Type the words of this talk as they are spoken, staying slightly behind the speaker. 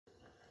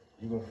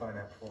You gonna find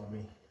out for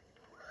me.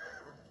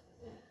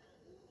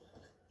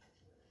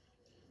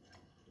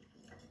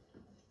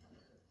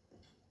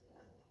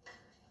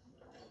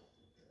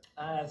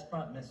 Eyes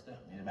front, mister.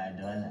 Anybody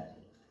doing that?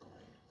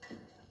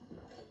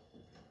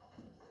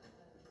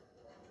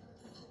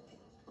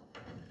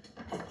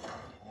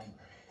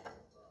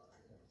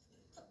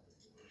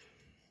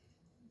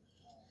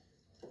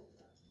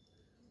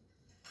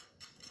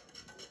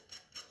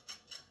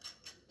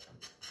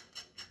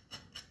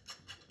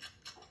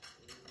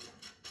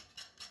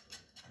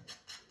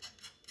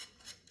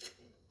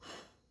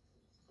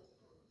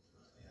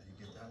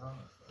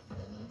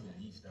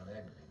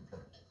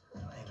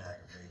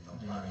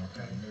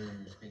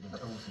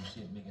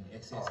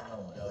 Excess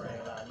noise. Yo, make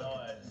a lot of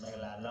noise. Make a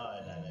lot of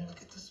noise down there.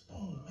 Look at the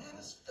spoon, man.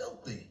 It's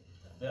filthy.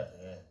 Filthy,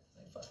 yeah.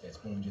 Man, fuck that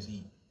spoon, just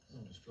eat. You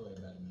don't destroy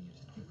everybody in here.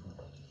 Just keep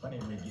cool. Funny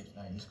when it gets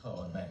like this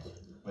called back.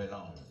 Way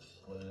long.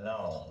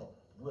 Long.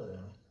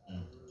 William.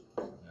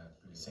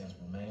 Pretty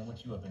sensible, man.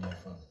 What you up in there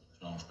for?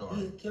 Long story.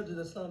 He killed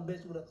his son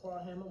bitch with a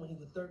claw hammer when he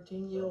was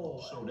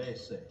 13-year-old. So they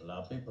say. A lot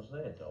of people say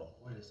it though.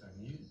 Wait a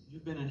second.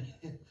 You've been in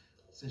here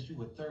since you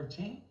were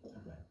 13?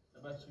 Okay.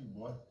 How about you,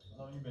 boy?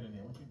 How long you been in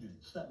here? What you do?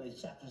 Somebody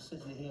shot your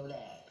sister here with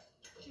that.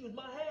 She was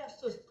my half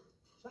sister.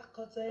 So I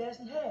cut her ass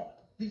in half.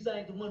 These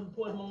ain't the one who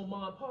poisoned my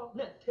mom and pop.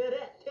 Now tell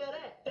that, tell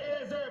that.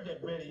 They deserve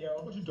that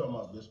radio. What you talking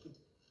about, Biscuit?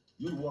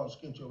 You the one who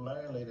skinned your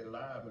landlady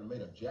alive and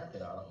made a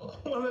jacket out of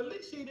her. Well, at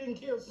least he didn't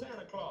kill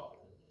Santa Claus.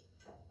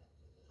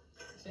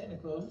 Santa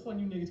Claus? Which one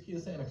of you niggas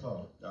killed Santa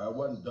Claus? No, it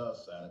wasn't the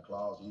Santa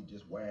Claus. He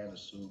just wearing the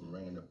suit and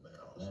ringing the bells.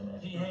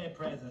 He had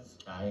presents.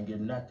 I ain't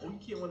getting nothing. Oh, you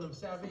killed one of them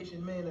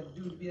Salvation men that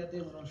dude to be out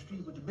there on the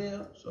street with the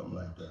bell? Something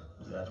like that.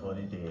 That's what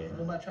he did.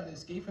 Nobody tried to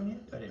escape from you?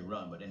 They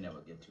run, but they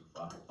never get too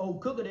far.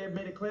 Old Cooker there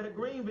made it clear to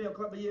Greenville a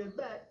couple years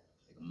back.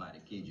 Like a mighty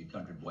cagey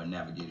country boy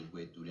navigate his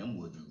way through them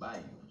woods and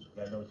bayous.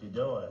 Gotta know what you're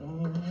doing.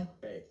 Mm-hmm.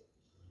 Hey,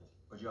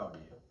 what y'all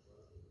did?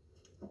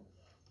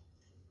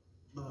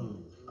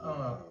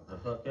 The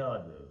fuck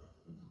y'all do?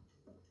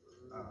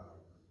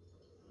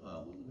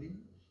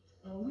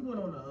 We went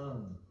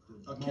on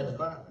a killing,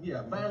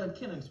 violent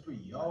killing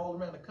spree all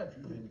around the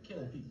country. We've been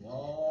killing people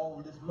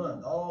all this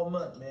month, all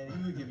month, man.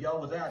 If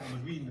y'all was out and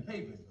was reading the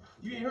papers,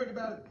 you ain't heard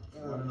about it.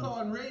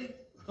 Claude and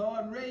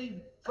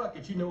Ray. Fuck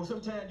it, you know.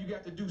 Sometimes you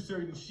got to do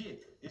certain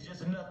shit. It's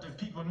just enough that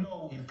people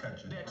know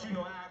that you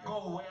know I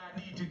go where I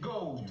need to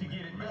go to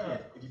get it done.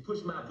 If you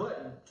push my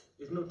button,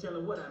 there's no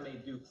telling what I may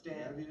do.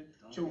 Stab you,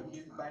 choke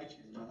you, bite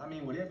you. I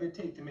mean, whatever it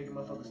takes to make a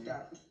motherfucker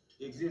stop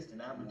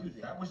existing, I would do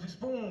that. I wish the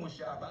spoon was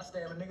sharp. I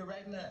stab a nigga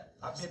right now.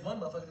 I bet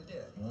one motherfucker to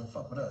death. You wanna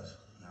fuck with us?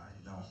 Nah,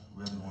 you don't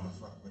really wanna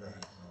fuck with us.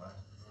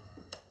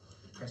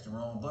 Press the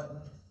wrong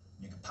button,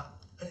 nigga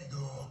pop. Hey,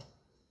 girl,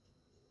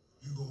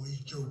 you gonna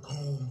eat your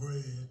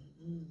cornbread?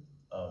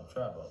 Oh,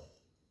 trouble.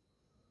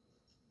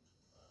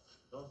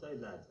 Don't say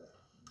nothing.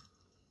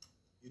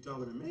 You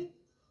talking to me?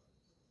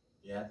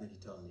 Yeah, I think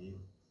he's talking to you.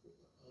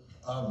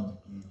 No,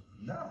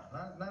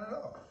 not at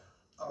all.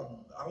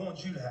 I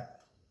want you to have it.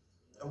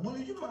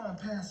 Willie, you mind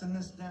passing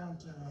this down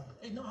to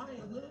Hey, no, I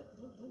ain't good.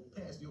 Don't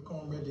pass your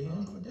cornbread to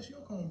him. That's your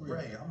cornbread.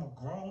 Ray? I'm a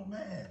grown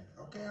man.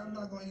 Okay, I'm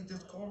not gonna eat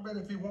this cornbread.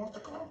 If he wants the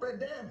cornbread,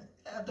 damn it.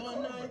 Have the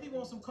Done now. cornbread. If he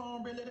wants some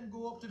cornbread, let him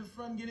go up to the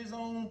front and get his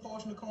own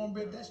portion of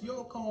cornbread. That's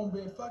your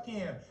cornbread. Fuck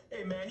him.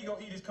 Hey, man, he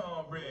gonna eat his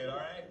cornbread, all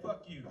right?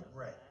 Fuck you.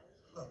 Ray,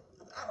 look,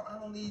 I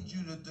don't need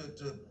you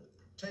to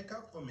take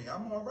up for me.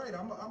 I'm all right.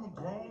 I'm a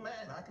grown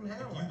man. I can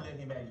handle If you it. let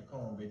him have your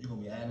cornbread, you're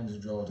gonna be ironing his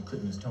drawers and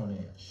clipping his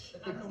toenails.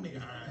 I know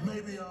niggas.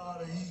 Maybe I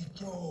ought to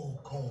eat your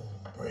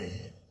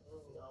cornbread.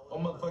 Oh,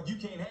 motherfucker, you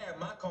can't have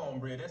my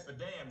cornbread. That's for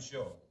damn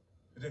sure.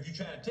 Because if you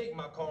try to take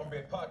my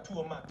cornbread, part 2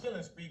 of my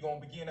killing spree gonna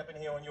begin up in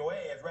here on your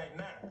ass right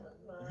now.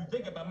 If you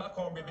think about my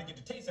cornbread, they get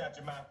the taste out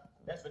your mouth.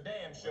 That's for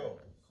damn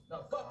sure.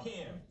 Now, fuck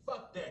him.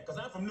 Fuck that.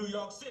 Because I'm from New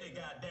York City,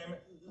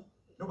 goddammit.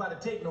 Nobody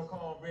take no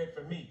cornbread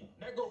from me.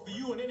 And that go for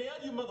you and any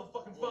other you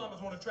motherfucking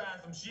farmers want to try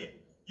some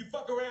shit. You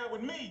fuck around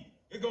with me,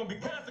 it's gonna be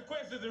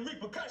consequences and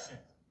repercussions.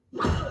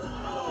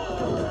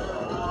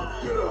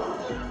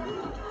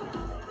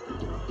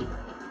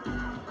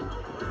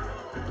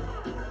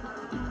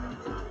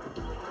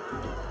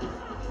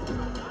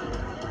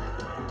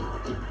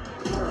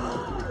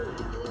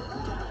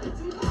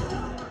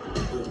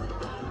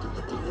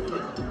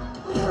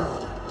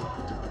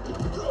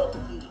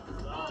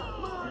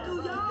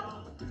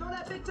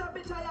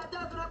 Bitch, how y'all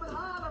dumping up in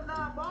Harlem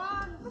now, boy?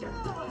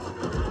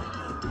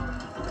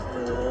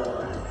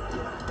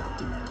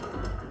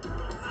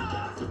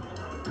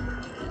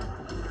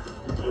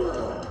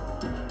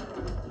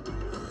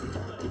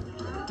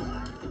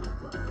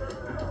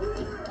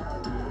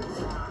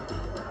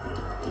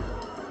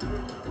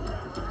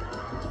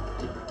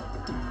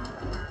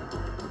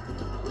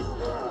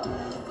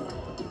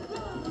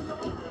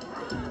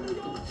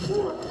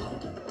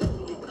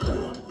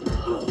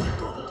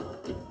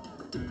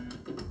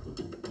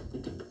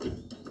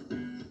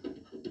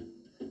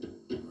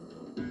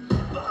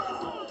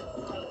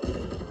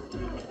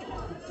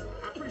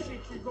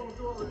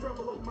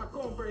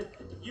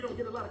 You don't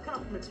get a lot of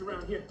compliments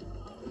around here.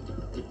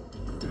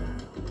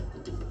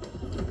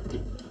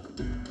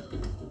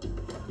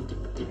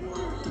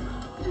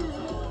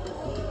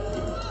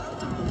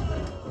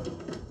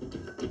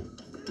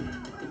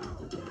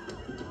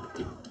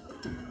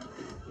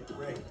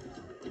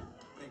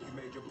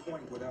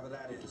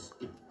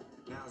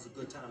 Now's a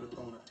good time to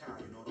throw in a towel,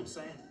 you know what I'm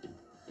saying?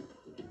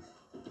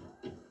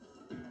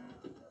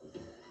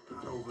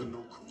 Not over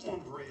no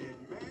cornbread,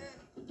 man.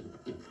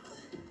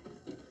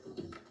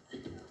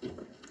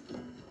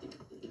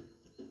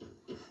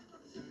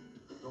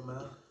 Yo,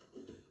 man.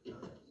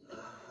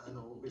 I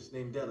know a bitch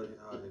named Della hit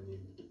harder than you.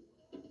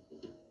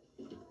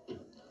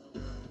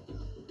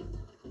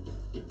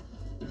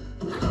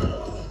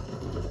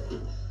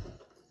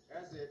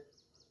 That's it.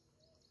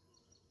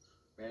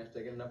 Man's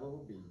taking enough of a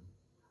beating.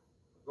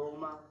 Go,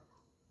 Ma.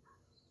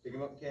 Pick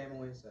him up and carry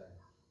him inside.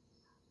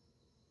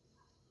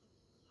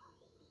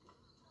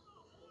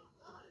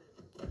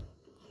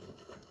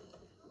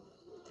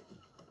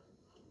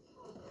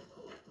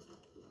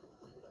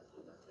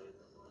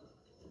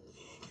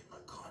 Get my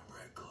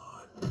cornbread,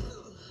 Claude.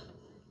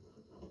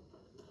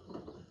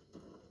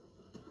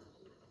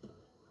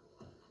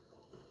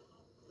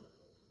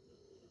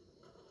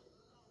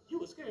 You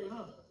was scared,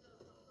 huh?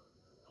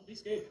 Don't be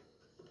scared.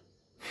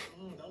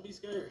 Don't be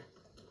scared.